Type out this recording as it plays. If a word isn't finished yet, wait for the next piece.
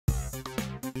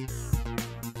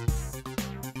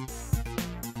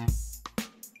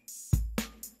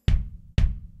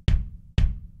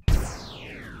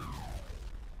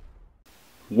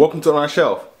Welcome to On Our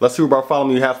Shelf. Let's see what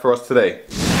Bartholomew has for us today.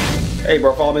 Hey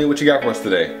Bartholomew, what you got for us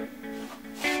today?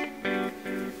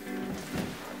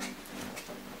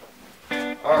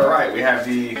 Alright, we have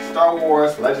the Star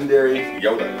Wars Legendary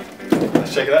Yoda.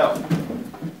 Let's check it out.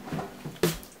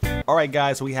 Alright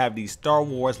guys, so we have the Star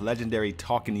Wars Legendary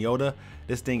Talking Yoda.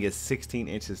 This thing is 16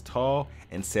 inches tall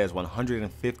and says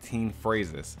 115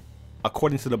 phrases.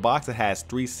 According to the box, it has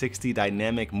 360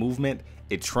 dynamic movement.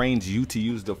 It trains you to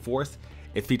use the Force.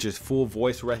 It features full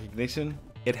voice recognition.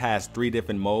 It has 3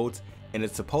 different modes, and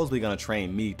it's supposedly going to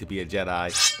train me to be a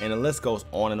Jedi. And the list goes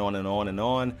on and on and on and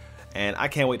on. And I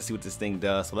can't wait to see what this thing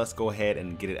does. So let's go ahead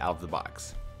and get it out of the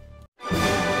box.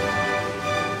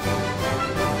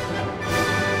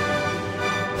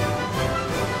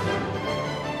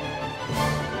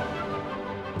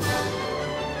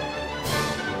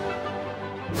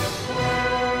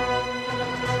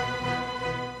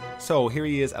 So here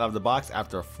he is out of the box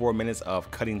after 4 minutes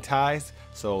of cutting ties.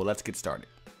 So let's get started.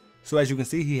 So as you can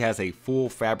see, he has a full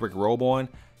fabric robe on.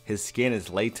 His skin is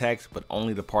latex, but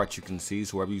only the parts you can see.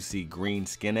 So wherever you see green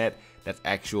skin at, that's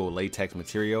actual latex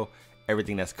material.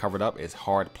 Everything that's covered up is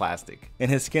hard plastic.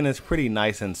 And his skin is pretty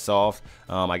nice and soft.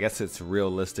 I guess it's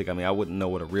realistic. I mean, I wouldn't know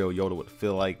what a real Yoda would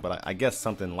feel like, but I guess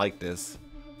something like this.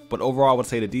 But overall, I would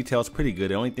say the detail's pretty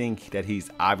good. The only thing that he's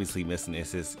obviously missing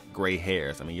is his gray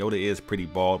hairs. I mean, Yoda is pretty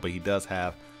bald, but he does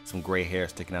have some gray hair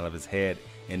sticking out of his head,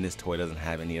 and this toy doesn't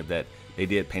have any of that. They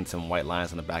did paint some white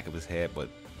lines on the back of his head, but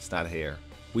it's not hair.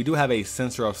 We do have a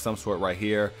sensor of some sort right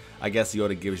here. I guess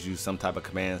Yoda gives you some type of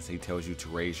commands. He tells you to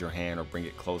raise your hand or bring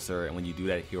it closer, and when you do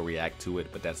that, he'll react to it,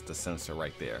 but that's the sensor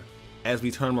right there. As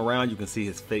we turn him around, you can see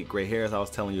his fake gray hairs I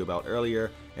was telling you about earlier,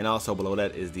 and also below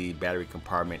that is the battery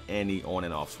compartment and the on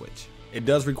and off switch. It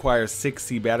does require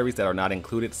 6C batteries that are not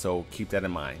included, so keep that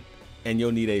in mind. And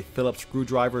you'll need a Phillips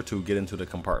screwdriver to get into the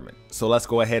compartment. So let's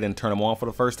go ahead and turn him on for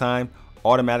the first time.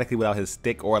 Automatically without his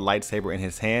stick or lightsaber in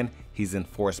his hand, he's in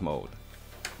Force mode.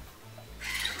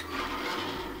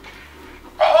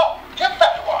 Oh, get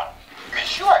that one. Be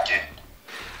sure I did.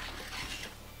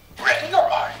 Ready or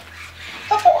not?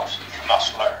 The Force, you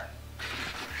must learn.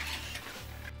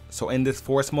 So in this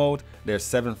Force mode, there's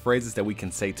 7 phrases that we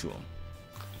can say to him.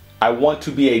 I want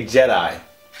to be a Jedi.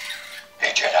 A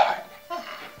Jedi.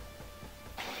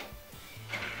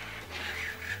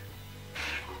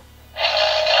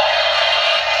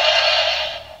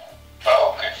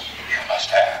 Focus you must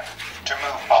have to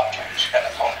move objects and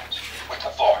opponents with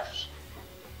the Force.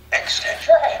 Extend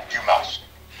your hand you must,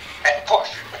 and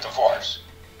push with the Force.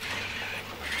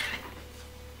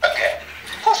 Again,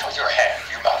 push with your hand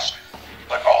you must,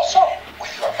 but also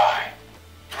with your mind.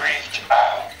 Reach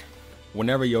out.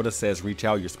 Whenever Yoda says reach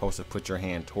out, you're supposed to put your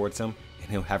hand towards him and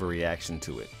he'll have a reaction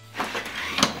to it.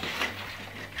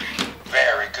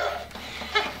 Very good.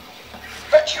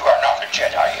 But you are not a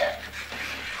Jedi yet.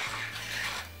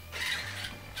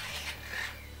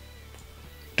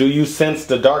 Do you sense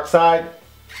the dark side?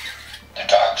 The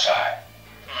dark side.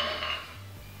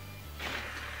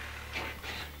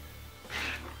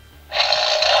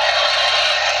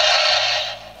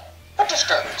 A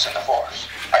disturbance in the Force,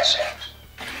 I sense.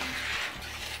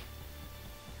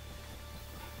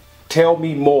 Tell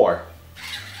me more.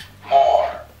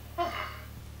 More.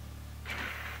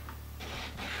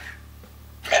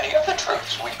 Many of the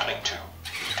truths we cling to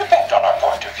depend on our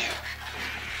point of view.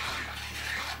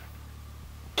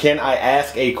 Can I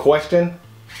ask a question?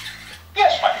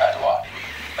 Yes, my Padawan.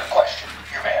 A question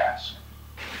you may ask.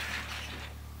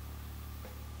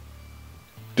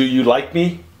 Do you like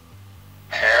me?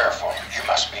 Careful you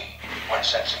must be when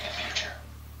sensing the future.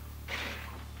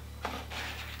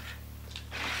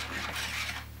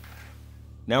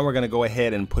 Now we're going to go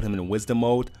ahead and put him in wisdom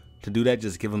mode. To do that,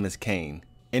 just give him his cane.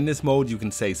 In this mode, you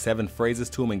can say 7 phrases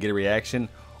to him and get a reaction,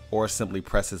 or simply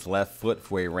press his left foot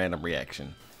for a random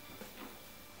reaction.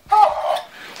 Oh,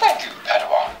 thank you,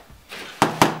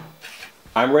 Padawan.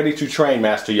 I'm ready to train,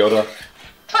 Master Yoda.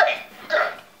 Train,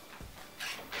 good.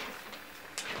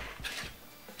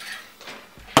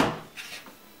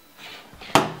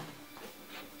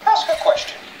 Ask a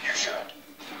question, you should.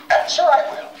 Answer I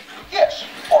will. Yes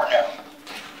or no.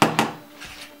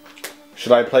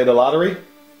 Should I play the lottery?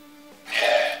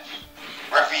 Yes.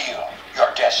 Reveal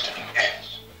your destiny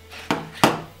is.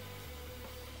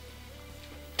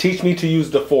 Teach me to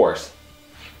use the Force.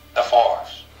 The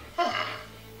Force.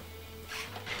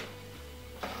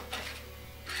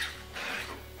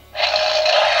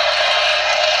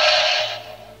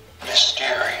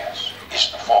 Mysterious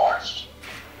is the Force.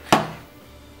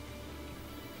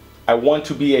 I want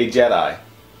to be a Jedi.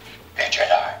 A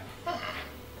Jedi.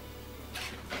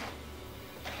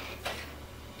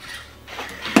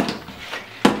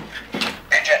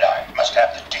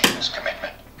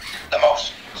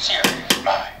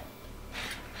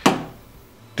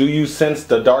 Do you sense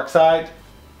the dark side?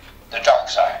 The dark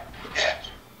side, yes.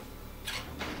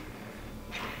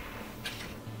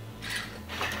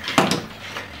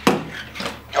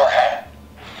 Your hand,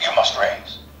 you must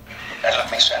raise, and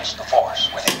let me sense the force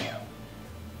within you.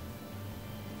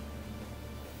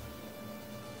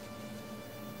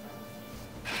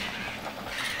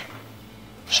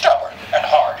 Stubborn and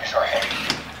hard is your head.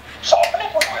 Soften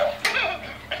it with will.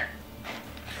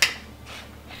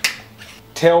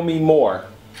 Tell me more.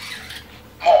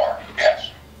 More, yes.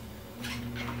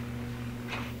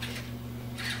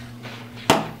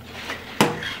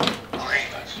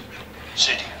 Grievous,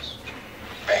 Sidious,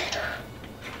 Vader.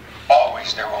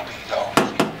 Always there will be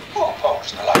those who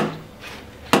oppose the light.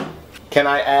 Can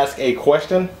I ask a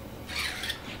question?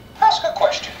 Ask a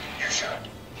question, you should.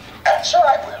 Answer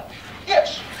I will.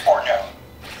 Yes or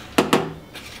no.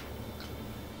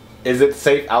 Is it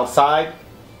safe outside?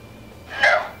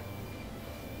 No.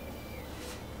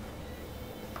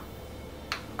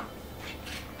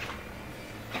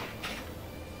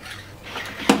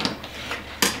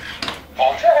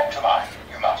 Hold your head to mine,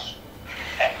 you must.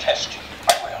 And test you,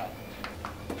 I will.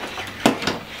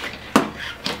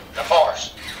 The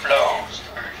force flows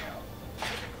through you.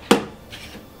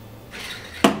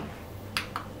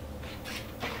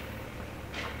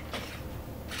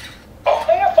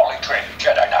 Only a fully trained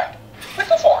Jedi Knight, with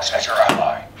the Force as your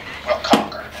ally, will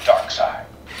conquer the dark side.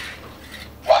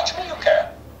 Watch me, you can.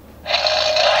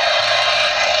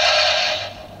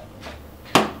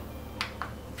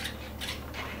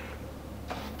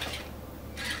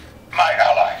 My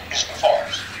ally is the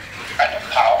Force, and a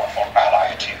powerful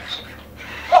ally it is.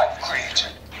 Life creates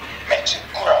it, makes it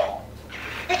grow.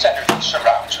 Its energy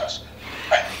surrounds us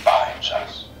and binds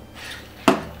us.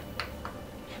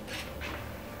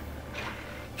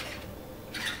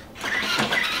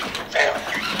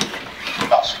 Failure. You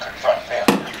must confront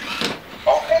failure.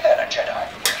 Only then a Jedi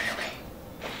will you be.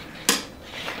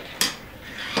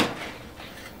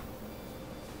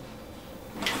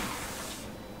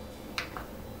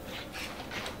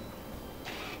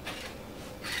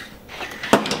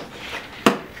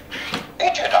 A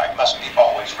Jedi must be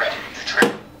always ready to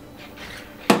trip.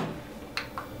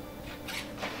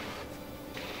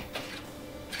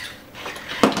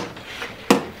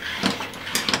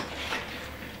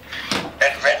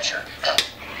 Adventure,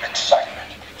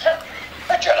 excitement.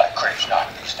 A Jedi craves not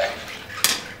these things.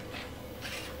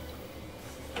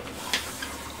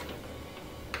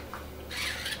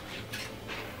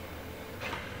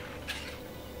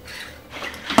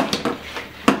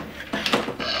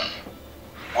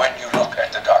 When you look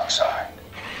at the dark side,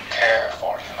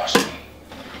 careful you must be,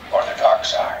 or the dark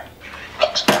side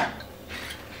looks back.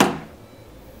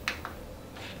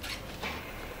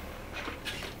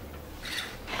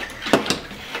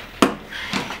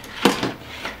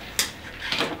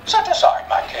 Set aside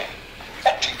my cane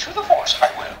and teach you the Force I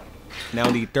will. Now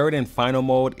the third and final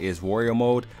mode is warrior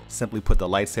mode. Simply put the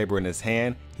lightsaber in his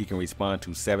hand. He can respond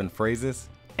to 7 phrases.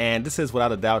 And this is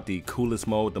without a doubt the coolest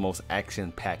mode, the most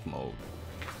action-packed mode.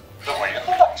 The way of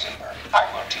the lightsaber I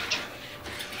will teach you.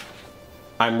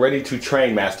 I'm ready to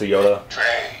train, Master Yoda.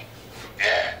 Train,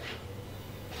 yeah.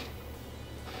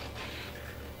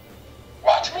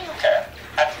 Watch me, you can,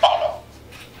 and follow.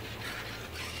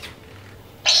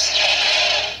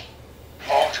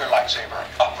 Hold your lightsaber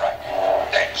upright,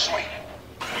 then swing it.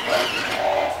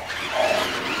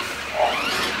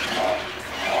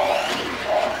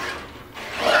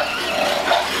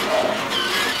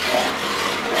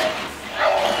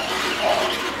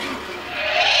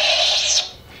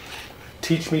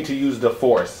 Teach me to use the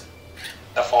Force.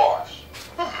 The Force.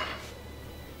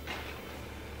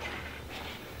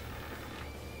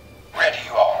 Ready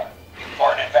you are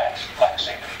for an advanced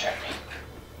lightsaber technique.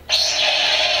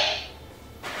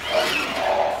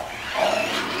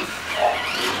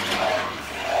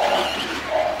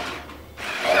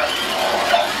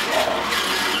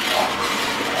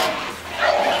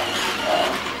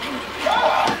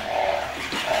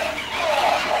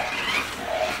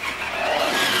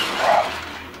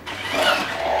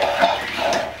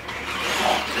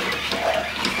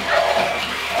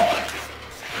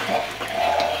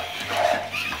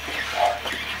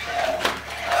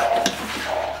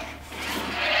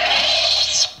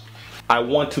 I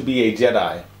want to be a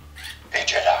Jedi. A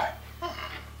Jedi.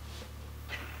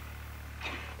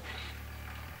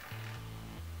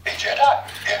 A Jedi,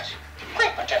 yes.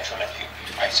 Great potential in you,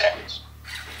 I sense.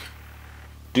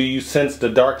 Do you sense the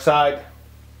dark side?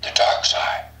 The dark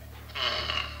side.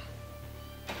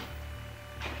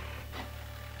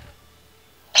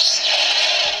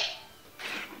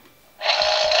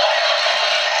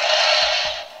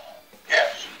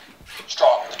 Yes.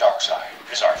 Strong in the dark side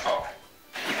is our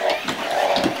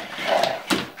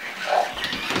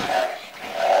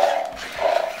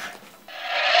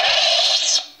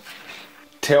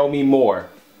Tell me more.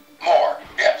 More,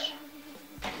 yes.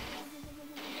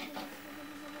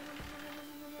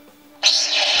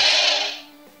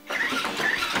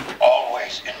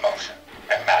 Always in motion,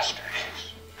 a master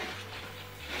is.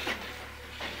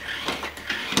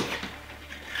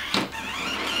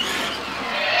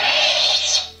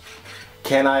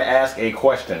 Can I ask a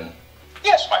question?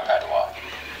 Yes, my Padawan.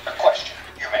 A question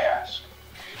you may ask.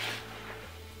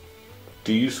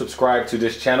 Do you subscribe to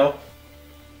this channel?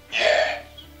 Yes.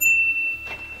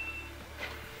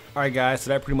 Alright guys,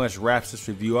 so that pretty much wraps this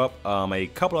review up. A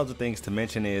couple other things to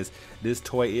mention is this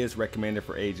toy is recommended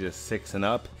for ages 6 and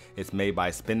up. It's made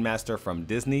by Spin Master from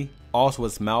Disney. Also,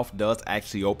 his mouth does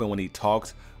actually open when he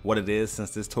talks. What it is,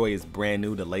 since this toy is brand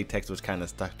new, the latex was kind of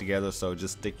stuck together, so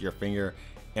just stick your finger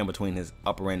in between his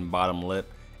upper and bottom lip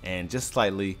and just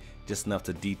slightly, just enough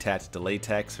to detach the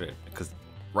latex, because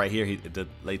right here the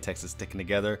latex is sticking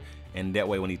together, and that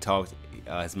way when he talks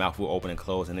his mouth will open and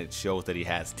close and it shows that he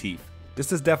has teeth.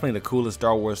 This is definitely the coolest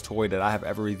Star Wars toy that I have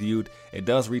ever reviewed. It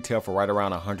does retail for right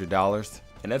around $100,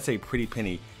 and that's a pretty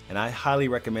penny, and I highly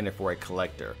recommend it for a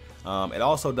collector. It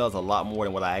also does a lot more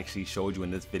than what I actually showed you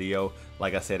in this video.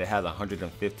 Like I said, it has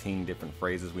 115 different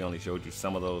phrases. We only showed you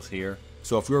some of those here.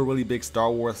 So if you're a really big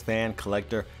Star Wars fan,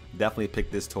 collector, definitely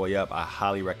pick this toy up. I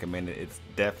highly recommend it. It's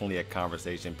definitely a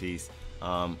conversation piece.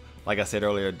 Like I said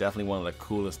earlier, definitely one of the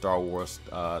coolest Star Wars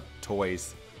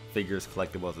toys, figures,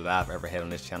 collectibles that I've ever had on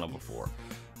this channel before.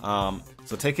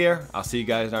 So take care. I'll see you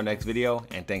guys in our next video,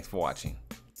 and thanks for watching.